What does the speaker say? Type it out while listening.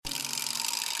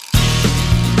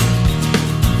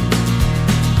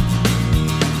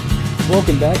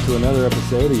Welcome back to another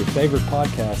episode of your favorite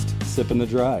podcast, Sippin' the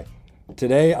Dry.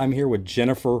 Today, I'm here with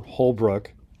Jennifer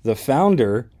Holbrook, the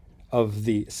founder of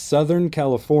the Southern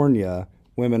California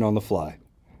Women on the Fly.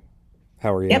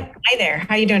 How are you? Yep. Hi there.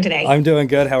 How are you doing today? I'm doing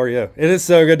good. How are you? It is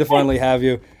so good to finally have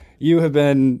you. You have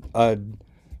been a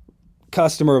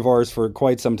customer of ours for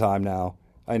quite some time now.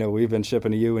 I know we've been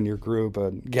shipping to you and your group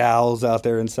of gals out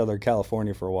there in Southern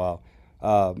California for a while.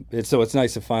 It's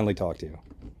nice to finally talk to you.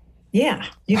 Yeah.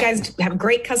 You guys have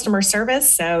great customer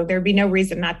service, so there'd be no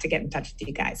reason not to get in touch with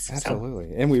you guys.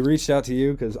 Absolutely. So. And we reached out to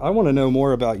you because I want to know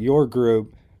more about your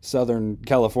group, Southern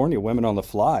California Women on the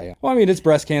Fly. Well, I mean, it's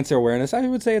breast cancer awareness. I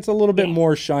would say it's a little bit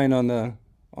more shine on the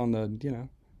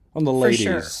ladies.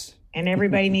 For sure. And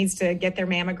everybody needs to get their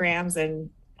mammograms and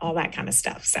all that kind of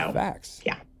stuff. So facts.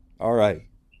 Yeah. All right.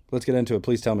 Let's get into it.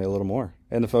 Please tell me a little more.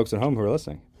 And the folks at home who are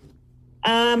listening.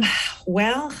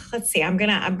 Well, let's see. I'm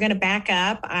gonna back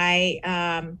up. I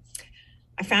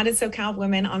founded SoCal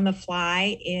Women on the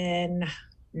Fly in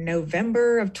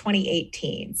November of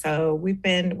 2018. So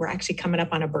we're actually coming up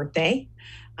on a birthday,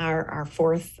 our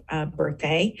fourth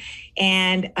birthday.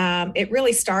 And it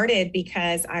really started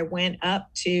because I went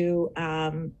up to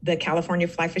the California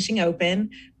Fly Fishing Open,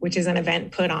 which is an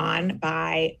event put on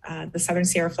by the Southern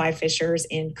Sierra Fly Fishers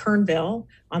in Kernville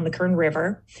on the Kern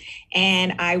River.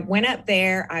 And I went up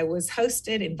there. I was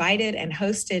invited and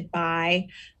hosted by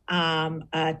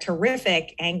a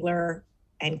terrific angler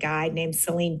and guide named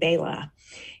Celine Bela.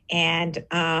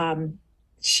 And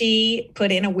she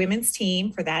put in a women's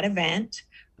team for that event.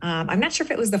 I'm not sure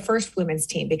if it was the first women's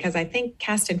team because I think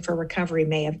Casting for Recovery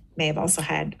may have also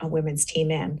had a women's team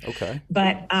in. Okay.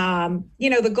 But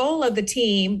the goal of the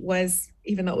team was,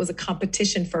 even though it was a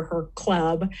competition for her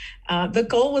club, the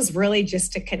goal was really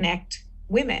just to connect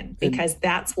women because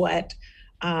that's what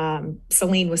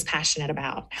Celine was passionate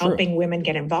about, helping women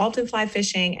get involved in fly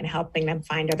fishing and helping them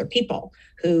find other people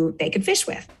who they could fish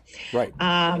with. Right.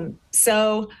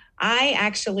 So I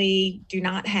actually do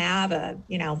not have a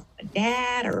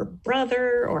dad or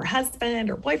brother or husband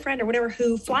or boyfriend or whatever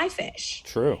who fly fish.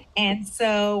 True. And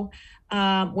so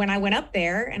when I went up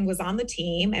there and was on the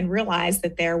team and realized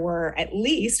that there were at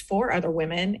least 4 other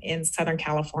women in Southern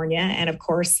California, and of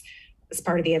course, as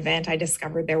part of the event, I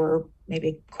discovered there were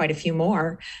maybe quite a few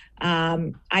more.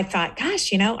 I thought,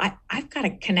 gosh, I've got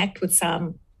to connect with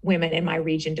some women in my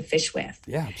region to fish with.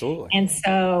 Yeah, absolutely. And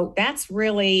so that's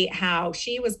really how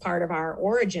she was part of our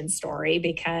origin story,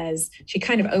 because she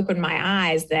kind of opened my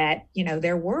eyes that,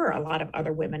 there were a lot of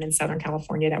other women in Southern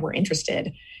California that were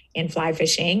interested in fly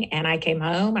fishing. And I came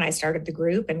home and I started the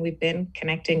group, and we've been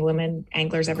connecting women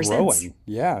anglers ever since.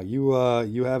 Yeah.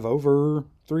 You have over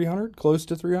 300, close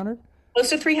to 300?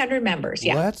 Close to 300 members.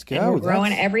 Yeah. Let's go. And we're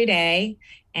growing every day.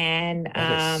 And,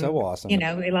 that is so awesome.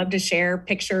 We love to share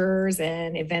pictures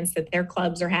and events that their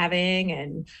clubs are having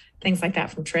and things like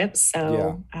that from trips.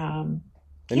 So, and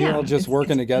you're all just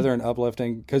working together and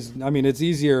uplifting, because, it's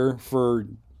easier for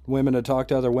women to talk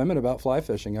to other women about fly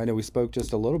fishing. I know we spoke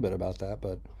just a little bit about that,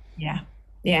 but.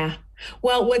 Yeah.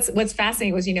 Well, what's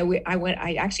fascinating was,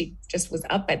 I actually just was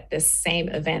up at this same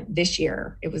event this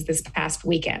year. It was this past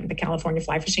weekend, the California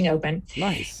Fly Fishing Open.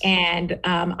 Nice. And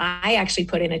I actually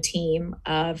put in a team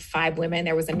of 5 women.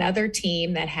 There was another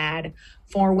team that had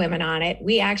 4 women on it.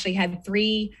 We actually had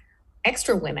 3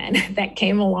 extra women that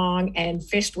came along and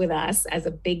fished with us as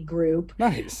a big group.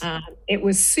 Nice. It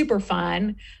was super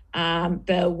fun.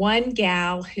 The one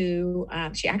gal who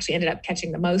she actually ended up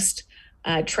catching the most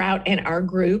trout in our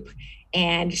group,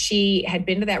 and she had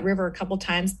been to that river a couple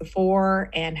times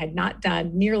before and had not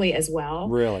done nearly as well.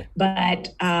 Really? But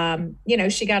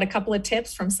she got a couple of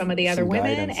tips from some of the other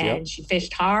women, guidance, and she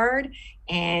fished hard,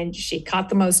 and she caught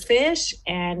the most fish.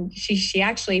 And she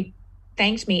actually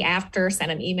thanked me after,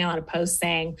 sent an email and a post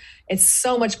saying it's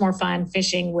so much more fun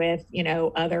fishing with,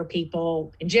 other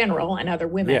people in general and other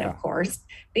women, of course,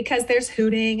 because there's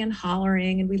hooting and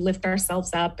hollering and we lift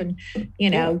ourselves up and,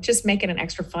 just make it an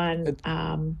extra fun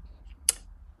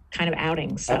kind of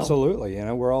outing. So. Absolutely.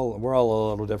 We're all a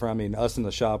little different. Us in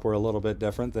the shop, we're a little bit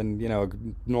different than, a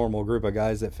normal group of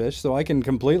guys that fish. So I can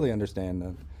completely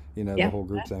understand the whole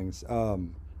group things.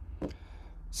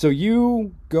 So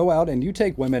you go out and you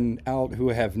take women out who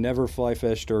have never fly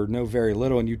fished or know very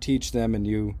little, and you teach them, and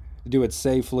you do it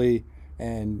safely,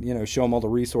 and show them all the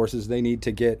resources they need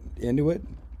to get into it.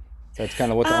 That's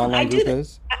kind of what the online group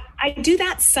is. I do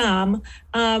that some.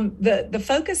 The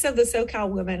focus of the SoCal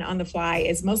Women on the Fly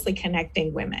is mostly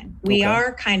connecting women. We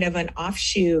are kind of an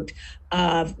offshoot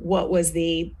of what was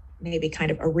the maybe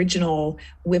kind of original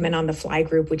Women on the Fly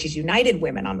group, which is United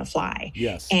Women on the Fly.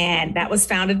 Yes. And that was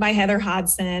founded by Heather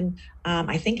Hodson,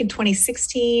 I think in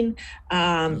 2016.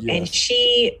 Yes. And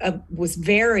she was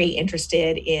very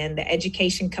interested in the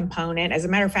education component. As a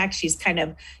matter of fact, she's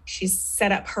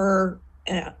set up her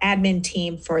admin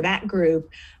team for that group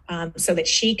so that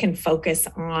she can focus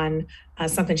on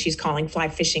something she's calling Fly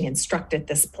Fishing Instruct at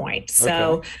this point.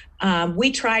 So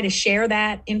we try to share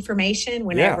that information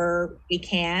whenever we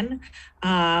can.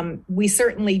 We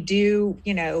certainly do,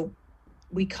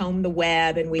 we comb the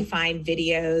web and we find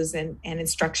videos and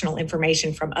instructional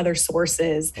information from other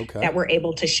sources that we're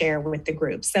able to share with the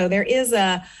group. So there is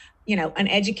an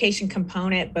education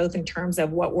component, both in terms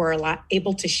of what we're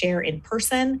able to share in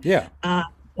person. Yeah.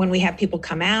 When we have people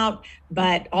come out,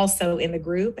 but also in the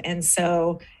group. And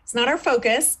so it's not our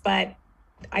focus, but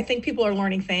I think people are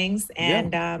learning things.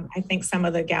 And I think some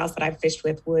of the gals that I've fished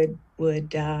with would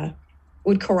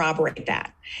corroborate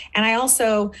that. And I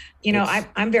also,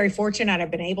 I'm very fortunate.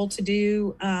 I've been able to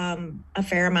do a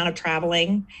fair amount of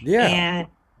traveling. Yeah. And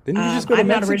didn't you just go to I'm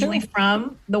Mexico? not originally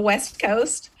from the West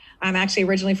Coast. I'm actually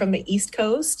originally from the East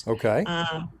Coast. Okay.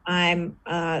 I'm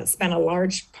spent a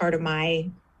large part of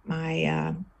my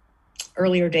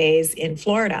earlier days in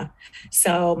Florida.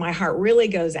 So my heart really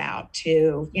goes out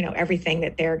to, everything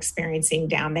that they're experiencing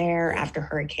down there after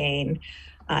Hurricane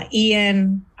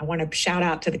Ian. I want to shout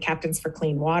out to the Captains for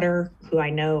Clean Water, who I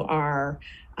know are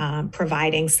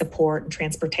providing support and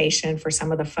transportation for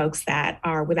some of the folks that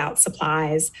are without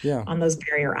supplies on those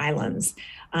barrier islands.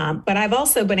 But I've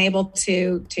also been able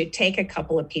to take a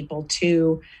couple of people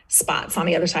to spots on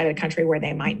the other side of the country where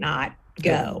they might not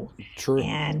go. True.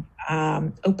 And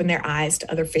open their eyes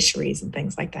to other fisheries and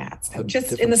things like that. So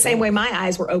just in the same way my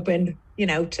eyes were opened,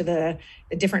 to the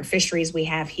different fisheries we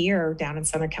have here down in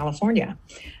Southern California.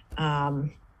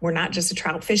 We're not just a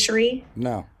trout fishery.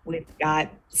 No. We've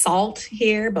got salt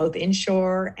here, both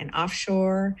inshore and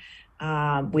offshore.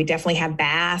 We definitely have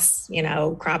bass,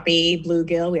 crappie,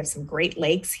 bluegill. We have some great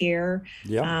lakes here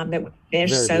that we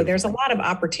fish. So there's a lot of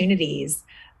opportunities.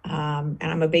 And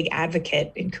I'm a big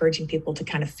advocate encouraging people to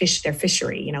kind of fish their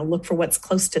fishery, look for what's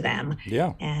close to them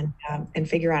and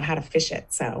figure out how to fish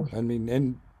it. So, I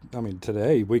mean,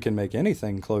 today we can make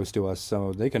anything close to us,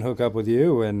 so they can hook up with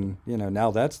you and,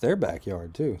 now that's their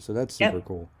backyard too. So that's super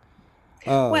cool.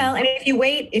 Well, and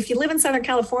if you live in Southern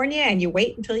California and you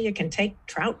wait until you can take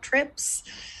trout trips,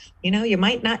 you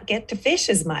might not get to fish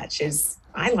as much as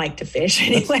I like to fish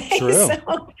anyway. That's true.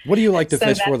 So, what do you like to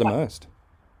fish for the most?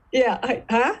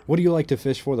 Yeah. What do you like to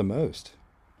fish for the most?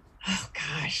 Oh,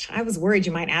 gosh. I was worried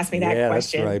you might ask me that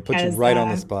question. Yeah, that's right. Put you right on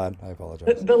the spot. I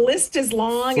apologize. The list is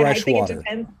long. And I think it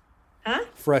depends.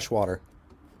 Freshwater.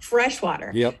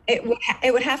 Freshwater. Yep.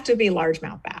 It would have to be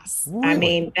largemouth bass. Really? I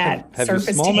mean, that have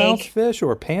surface you smallmouth take. fish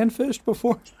or panfished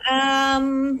before?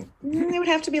 It would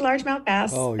have to be largemouth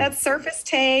bass. Oh, that's surface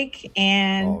take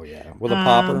and. Oh yeah, with a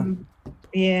popper.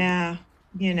 Yeah,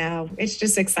 it's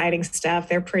just exciting stuff.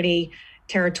 They're pretty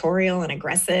territorial and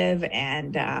aggressive,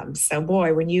 and so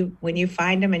boy, when you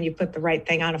find them and you put the right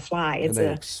thing on a fly, it's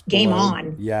a game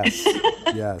on. Yes.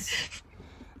 Yes,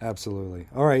 absolutely.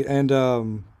 All right,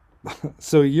 and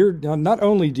so you're not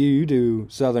only do you do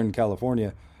Southern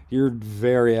California, you're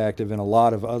very active in a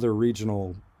lot of other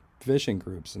regional fishing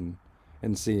groups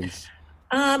and scenes.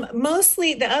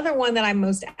 Mostly the other one that I'm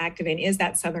most active in is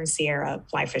that Southern Sierra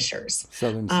Fly Fishers.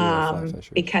 Southern Sierra Fly Fishers.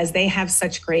 Because they have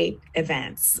such great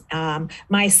events.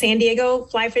 My San Diego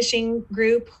Fly Fishing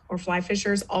group or Fly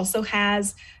Fishers also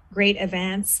has great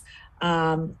events.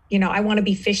 I want to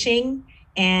be fishing.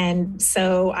 And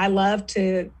so I love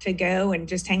to go and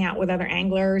just hang out with other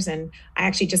anglers. And I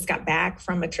actually just got back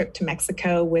from a trip to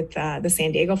Mexico with the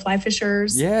San Diego Fly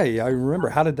Fishers. Yeah, I remember.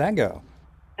 How did that go?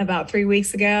 About 3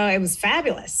 weeks ago. It was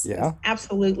fabulous. Yeah. It was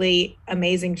absolutely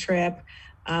amazing trip.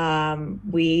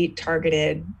 We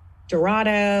targeted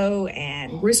Dorado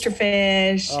and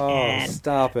roosterfish. Oh,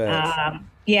 stop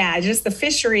it. Just the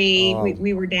fishery.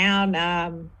 We were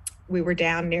down. We were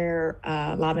down near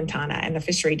La Ventana and the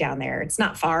fishery down there. It's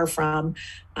not far from,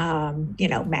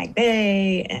 Mag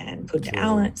Bay and Punta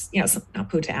Arenas, not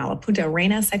Punta Ala, Punta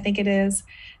Arenas, I think it is.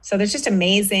 So there's just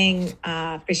amazing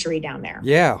fishery down there.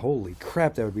 Yeah, holy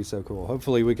crap, that would be so cool.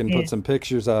 Hopefully we can put some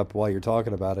pictures up while you're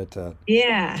talking about it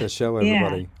to show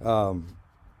everybody. Yeah.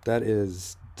 That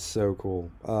is so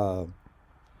cool.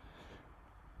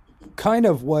 Kind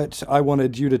of what I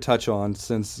wanted you to touch on,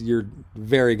 since you're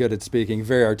very good at speaking,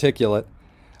 very articulate,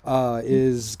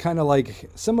 is kind of like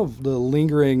some of the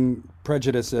lingering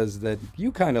prejudices that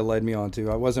you kind of led me on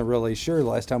to. I wasn't really sure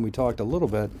last time we talked a little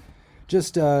bit,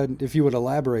 Just if you would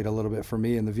elaborate a little bit for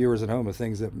me and the viewers at home of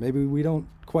things that maybe we don't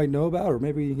quite know about, or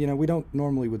maybe, we don't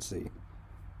normally would see.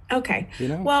 Okay.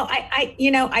 Well,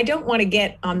 I don't want to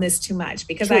get on this too much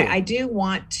because I do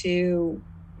want to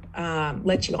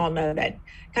let you all know that,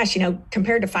 gosh,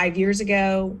 compared to 5 years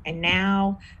ago and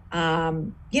now,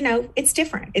 it's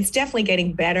different. It's definitely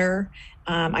getting better.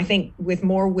 I think with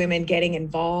more women getting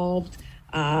involved,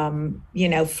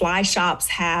 fly shops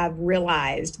have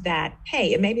realized that,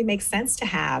 hey, it maybe makes sense to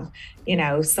have,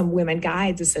 some women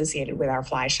guides associated with our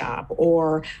fly shop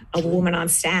or a woman on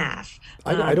staff.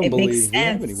 I don't believe we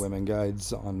have any women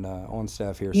guides on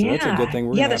staff here, so that's a good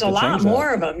thing. There's a lot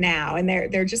more of them now, and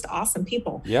they're just awesome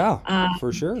people. Yeah,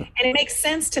 for sure. And it makes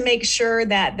sense to make sure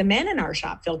that the men in our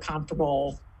shop feel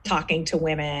comfortable talking to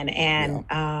women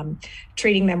and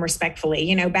treating them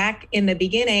respectfully. Back in the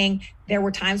beginning, there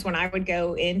were times when I would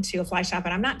go into a fly shop,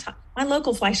 and my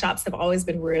local fly shops have always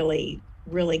been really,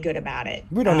 really good about it.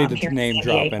 We don't need to name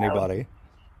drop anybody.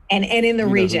 And in the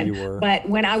region, but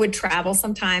when I would travel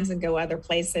sometimes and go other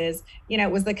places,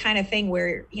 it was the kind of thing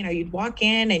where, you'd walk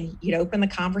in and you'd open the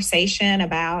conversation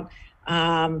about,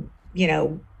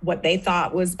 what they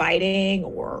thought was biting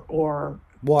or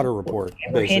water report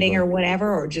or hitting or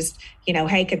whatever, or just,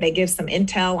 hey, could they give some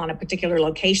intel on a particular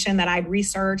location that I'd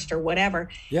researched or whatever.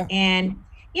 Yeah. And,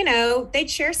 they'd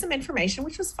share some information,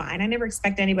 which was fine. I never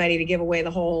expect anybody to give away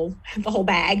the whole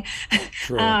bag.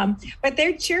 But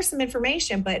they'd share some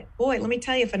information. But boy, let me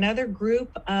tell you, if another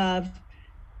group of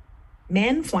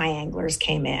men fly anglers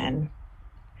came in,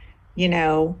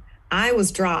 I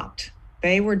was dropped.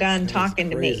 They were done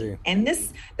talking to me. And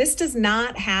this does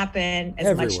not happen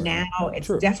as much now. It's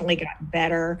definitely gotten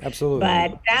better. Absolutely.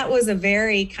 But that was a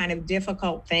very kind of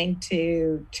difficult thing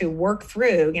to work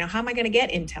through. How am I going to get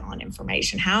intel and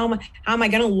information? How am I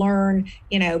going to learn,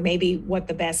 maybe what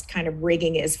the best kind of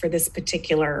rigging is for this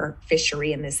particular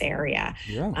fishery in this area?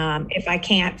 Yeah. If I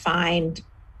can't find,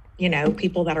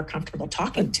 people that are comfortable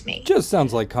talking to me. Just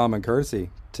sounds like common courtesy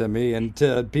to me, and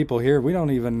to people here. We don't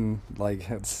even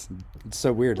it's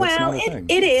so weird. That's not a thing.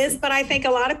 It is, but I think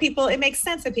a lot of people, it makes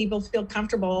sense that people feel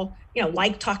comfortable,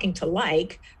 like talking to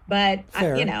but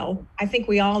I think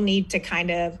we all need to kind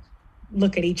of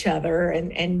look at each other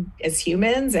and as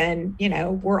humans, and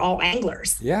we're all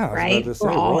anglers. Yeah, right.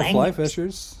 We're all fly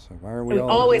fishers. So why are we all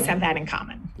always have that in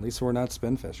common? At least we're not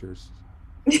spin fishers.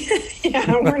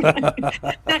 We're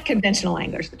not conventional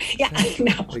anglers.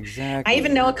 No. Exactly. I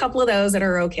even know a couple of those that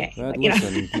are okay. But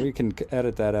listen, we can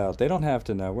edit that out. They don't have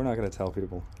to know. We're not going to tell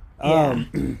people. Yeah.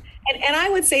 And I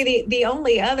would say the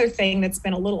only other thing that's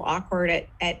been a little awkward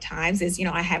at times is,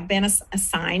 I have been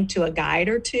assigned to a guide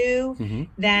or two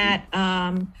that,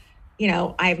 I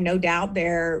have no doubt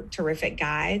they're terrific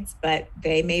guides, but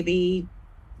they maybe,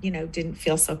 didn't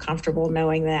feel so comfortable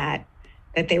knowing that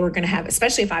they were going to have,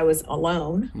 especially if I was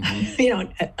alone,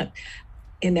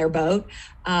 in their boat.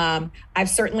 I've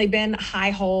certainly been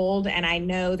high hold, and I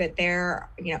know that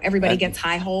everybody gets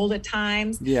high hold at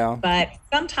times. Yeah. But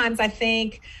sometimes I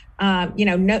think,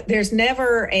 there's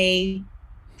never an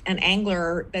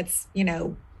angler that's,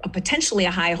 potentially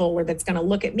a high holder that's going to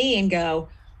look at me and go,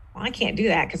 well, I can't do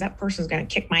that because that person's going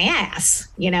to kick my ass,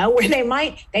 where they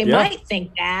might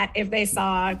think that if they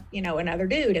saw, another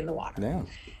dude in the water. Yeah.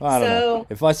 Well, I don't know.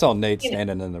 If I saw Nate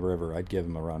standing in the river, I'd give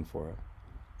him a run for it.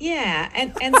 Yeah.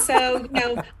 And so,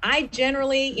 I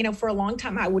generally, for a long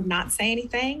time, I would not say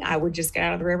anything. I would just get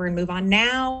out of the river and move on.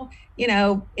 Now,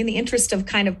 in the interest of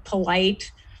kind of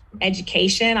polite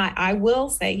education, I will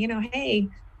say, hey,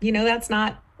 that's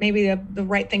not maybe the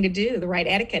right thing to do, the right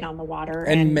etiquette on the water.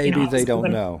 And maybe they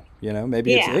don't know,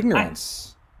 maybe it's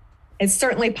ignorance. It's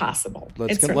certainly possible.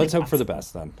 Let's hope for the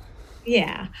best then.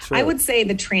 Yeah. Sure. I would say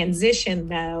the transition,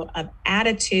 though, of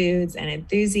attitudes and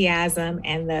enthusiasm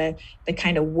and the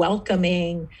kind of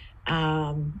welcoming,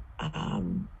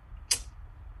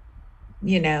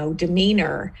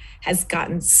 demeanor has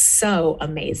gotten so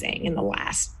amazing in the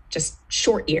last just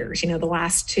short years, the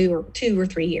last two or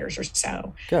 3 years or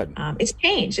so. Good. It's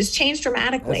changed. It's changed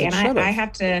dramatically. And I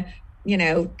have to,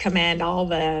 commend all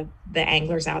the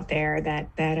anglers out there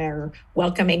that are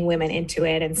welcoming women into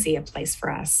it and see a place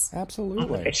for us. Absolutely.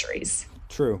 On the fisheries.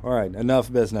 True. All right.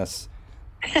 Enough business.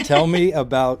 Tell me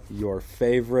about your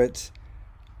favorite,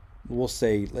 we'll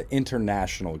say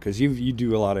international, because you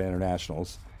do a lot of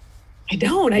internationals. I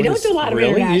don't do a lot of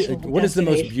international. What is the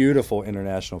most beautiful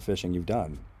international fishing you've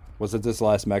done? Was it this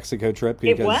last Mexico trip?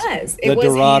 Because the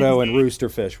Dorado and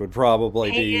roosterfish would probably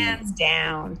be hands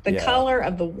down. The color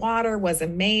of the water was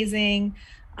amazing.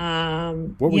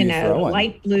 What were you throwing?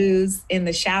 Light blues in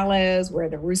the shallows where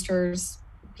the roosters,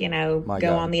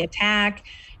 go on the attack.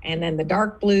 And then the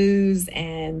dark blues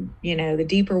and, the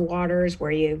deeper waters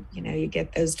where you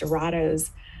get those Dorados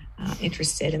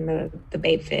interested in the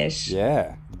bait fish.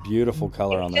 Yeah. Beautiful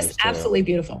color on those. Just absolutely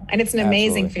beautiful. And it's an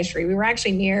amazing fishery. We were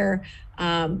actually near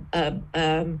an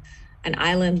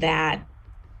island that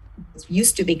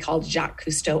used to be called Jacques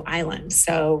Cousteau Island.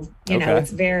 So,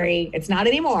 it's not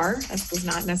anymore. That was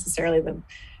not necessarily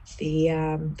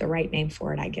the right name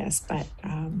for it, I guess. But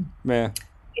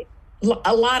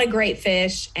a lot of great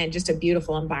fish and just a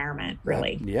beautiful environment,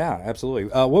 really. Yeah, absolutely.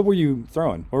 What were you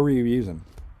throwing? What were you using?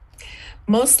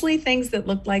 Mostly things that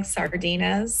looked like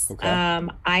sardinas. Okay.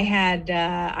 I had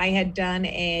done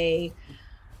a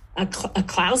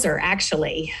clouser,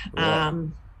 actually. Yeah.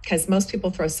 Because most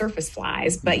people throw surface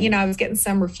flies, but I was getting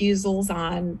some refusals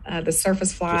on the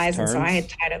surface flies, and so I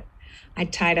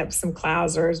had tied up some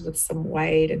clousers with some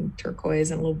white and turquoise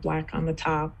and a little black on the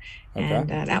top, and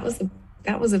that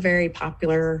was a very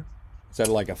popular. Is that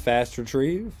like a fast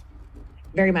retrieve?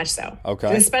 Very much so.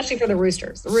 Okay. Especially for the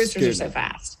roosters. The roosters are so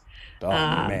fast. Oh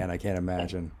man, I can't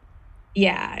imagine.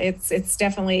 Yeah, it's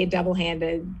definitely a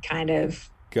double-handed kind of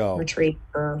retrieve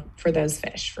for those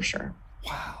fish for sure.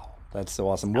 Wow. That's so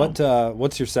awesome.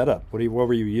 What's your setup? What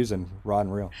were you using, rod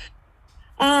and reel?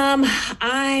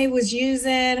 I was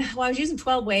using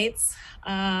 12 weights.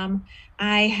 I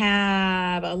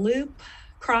have a loop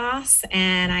cross,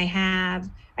 and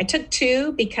I took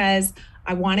 2 because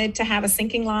I wanted to have a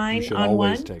sinking line you should on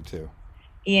always one. Take 2.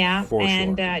 Yeah, for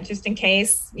and sure. Just in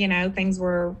case things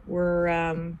were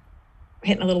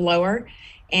hitting a little lower.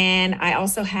 And I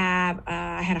also have,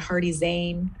 I had a Hardy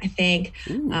Zane, I think.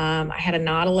 I had a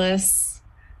Nautilus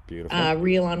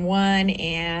reel on one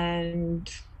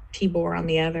and T-bore on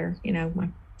the other, my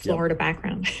Florida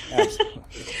background.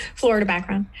 Florida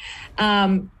background.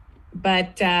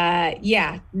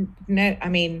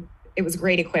 It was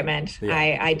great equipment.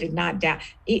 Yeah. I did not doubt.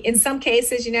 In some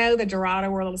cases, the Dorado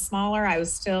were a little smaller. I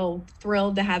was still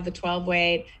thrilled to have the 12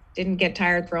 weight. Didn't get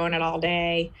tired throwing it all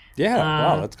day. Yeah,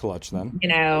 wow, that's clutch then.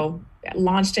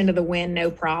 Launched into the wind,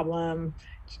 no problem.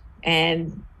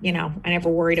 And, I never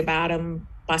worried about them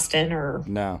busting or.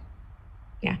 No.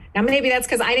 Yeah. Now, maybe that's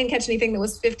because I didn't catch anything that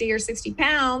was 50 or 60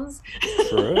 pounds.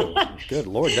 True. Good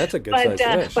Lord, that's a good size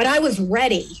fish. But I was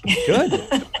ready.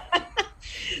 Good.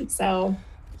 So.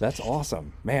 That's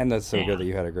awesome. Man, that's so good that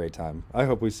you had a great time. I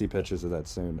hope we see pictures of that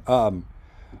soon.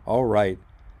 All right.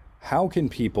 How can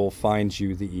people find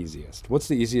you the easiest? What's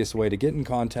the easiest way to get in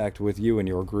contact with you and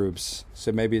your groups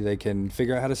so maybe they can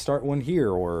figure out how to start one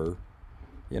here or,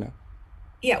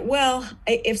 Yeah, well,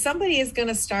 if somebody is going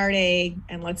to start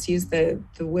and let's use the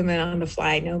Women on the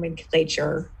Fly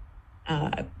nomenclature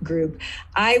group,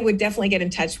 I would definitely get in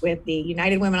touch with the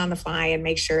United Women on the Fly and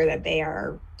make sure that they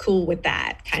are cool with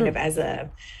that kind of as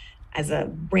a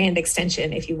brand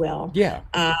extension, if you will. Yeah.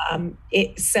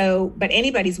 But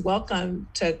anybody's welcome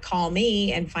to call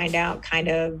me and find out kind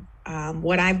of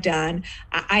what I've done.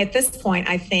 I at this point,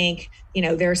 I think,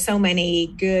 there are so many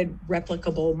good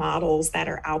replicable models that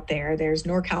are out there. There's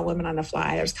NorCal Women on the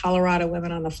Fly, there's Colorado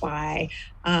Women on the Fly,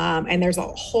 and there's a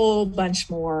whole bunch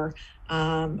more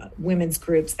women's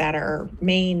groups that are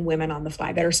main Women on the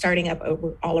Fly that are starting up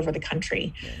all over the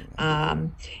country.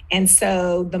 And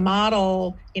so the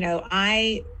model,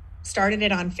 I started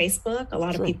it on Facebook. A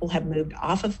lot of people have moved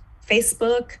off of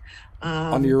Facebook.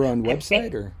 On your own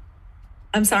website or?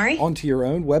 I'm sorry? Onto your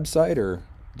own website or?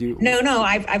 No,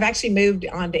 I've actually moved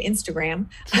on to Instagram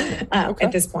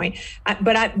at this point.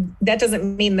 But that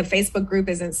doesn't mean the Facebook group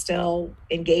isn't still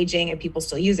engaging and people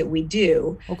still use it. We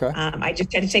do. Okay. I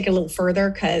just had to take it a little further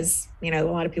because, a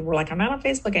lot of people were like, I'm not on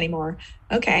Facebook anymore.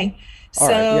 Okay. All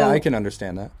right. Yeah, I can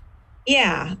understand that.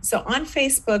 Yeah. So on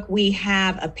Facebook, we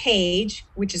have a page,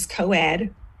 which is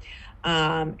co-ed.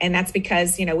 And that's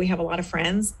because, we have a lot of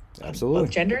friends of both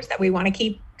genders that we want to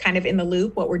keep kind of in the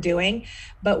loop what we're doing.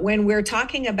 But when we're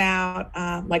talking about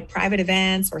like private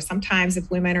events, or sometimes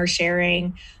if women are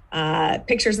sharing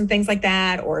pictures and things like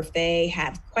that, or if they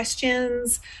have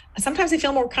questions, sometimes they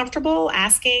feel more comfortable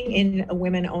asking in a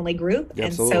women only group. Yeah,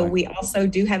 and so we also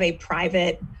do have a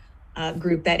private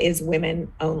group that is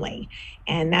women only.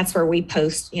 And that's where we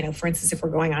post, for instance, if we're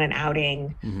going on an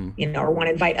outing, or want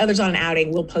to invite others on an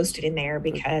outing, we'll post it in there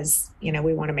because, we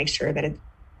want to make sure that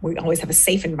we always have a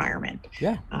safe environment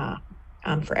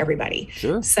for everybody.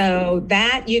 Sure. So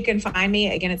that you can find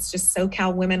me. Again, it's just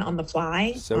SoCal Women on the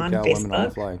Fly on Facebook. Women on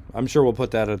the Fly. I'm sure we'll put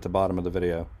that at the bottom of the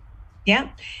video. Yeah.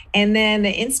 And then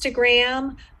the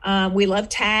Instagram, we love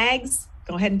tags.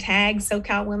 Go ahead and tag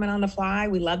SoCal Women on the Fly.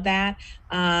 We love that.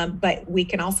 But we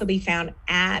can also be found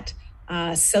at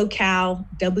SoCal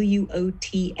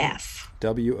WOTF.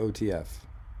 WOTF.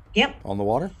 Yep. On the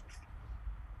water?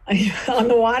 On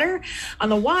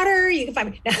the water, you can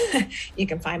find me. You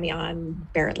can find me on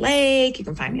Barrett Lake. You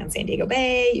can find me on San Diego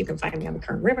Bay. You can find me on the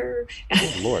Kern River.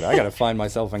 Good Lord, I got to find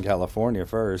myself in California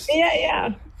first.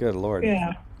 Yeah. Good Lord.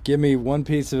 Yeah. Give me one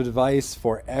piece of advice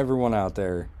for everyone out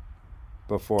there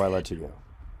before I let you go.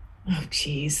 Oh,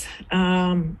 geez.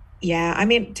 Yeah. I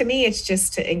mean, to me, it's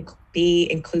just to be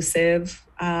inclusive.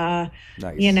 Nice.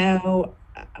 You know,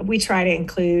 we try to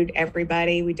include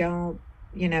everybody. We don't,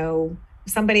 you know,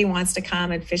 if somebody wants to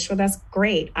come and fish with us,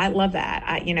 great. I love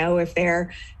that. You know, if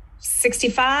they're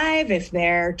 65, if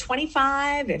they're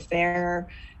 25, if they're,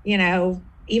 you know,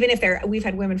 even if we've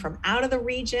had women from out of the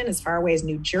region as far away as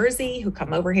New Jersey who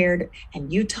come over here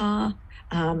and Utah,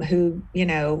 who, you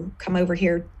know, come over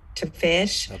here to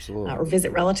fish. Absolutely. Or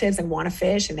visit relatives and want to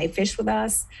fish, and they fish with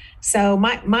us. So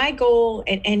my goal,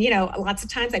 and you know, lots of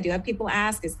times I do have people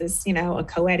ask, is this, you know, a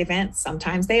co-ed event?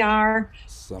 Sometimes they are.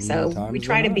 So we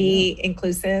try to be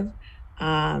inclusive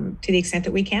to the extent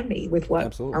that we can be with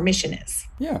what our mission is.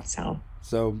 Yeah.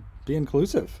 So be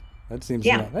inclusive. That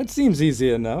seems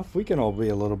easy enough. We can all be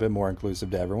a little bit more inclusive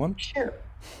to everyone. Sure.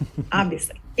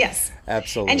 Obviously. Yes.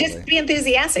 Absolutely. And just be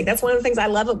enthusiastic. That's one of the things I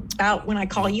love about when I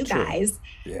call you guys.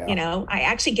 Yeah. You know, I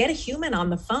actually get a human on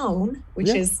the phone, which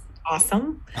is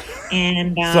awesome.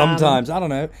 And sometimes, I don't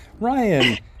know,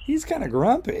 Ryan, he's kind of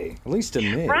grumpy, at least to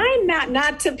me. Ryan,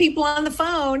 not to people on the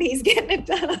phone. He's getting it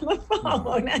done on the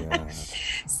phone.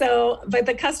 So, but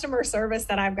the customer service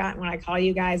that I've gotten when I call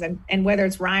you guys, and whether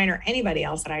it's Ryan or anybody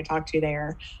else that I talk to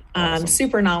there, awesome.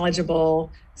 Super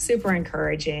knowledgeable, super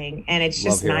encouraging. And it's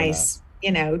just nice,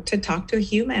 you know, to talk to a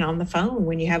human on the phone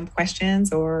when you have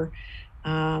questions or...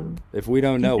 if we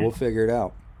don't know, we'll figure it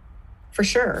out. For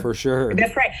sure.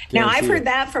 That's right. Now, I've heard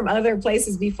that from other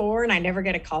places before, and I never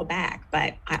get a call back,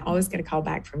 but I always get a call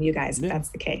back from you guys if that's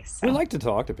the case. So. We like to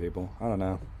talk to people. I don't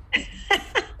know.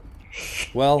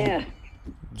 Well,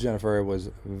 Jennifer, it was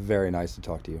very nice to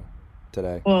talk to you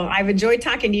today. Well, I've enjoyed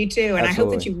talking to you too, and I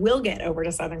hope that you will get over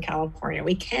to Southern California.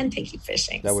 We can take you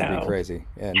fishing. That would be crazy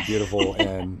and beautiful,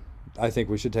 and I think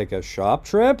we should take a shop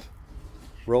trip.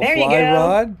 Fly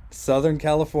rod, Southern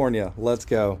California. Let's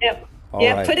go. Yep. All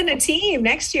right. Put in a team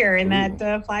next year in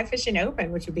that fly fishing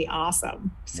open, which would be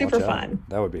awesome. Super fun.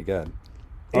 That would be good.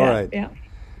 All right. Yeah.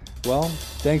 Well,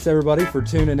 thanks everybody for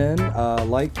tuning in.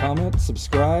 Like, comment,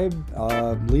 subscribe.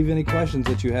 Leave any questions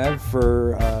that you have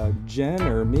for Jen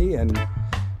or me, and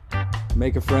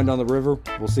make a friend on the river.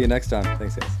 We'll see you next time.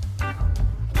 Thanks, guys.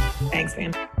 Thanks,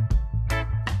 man.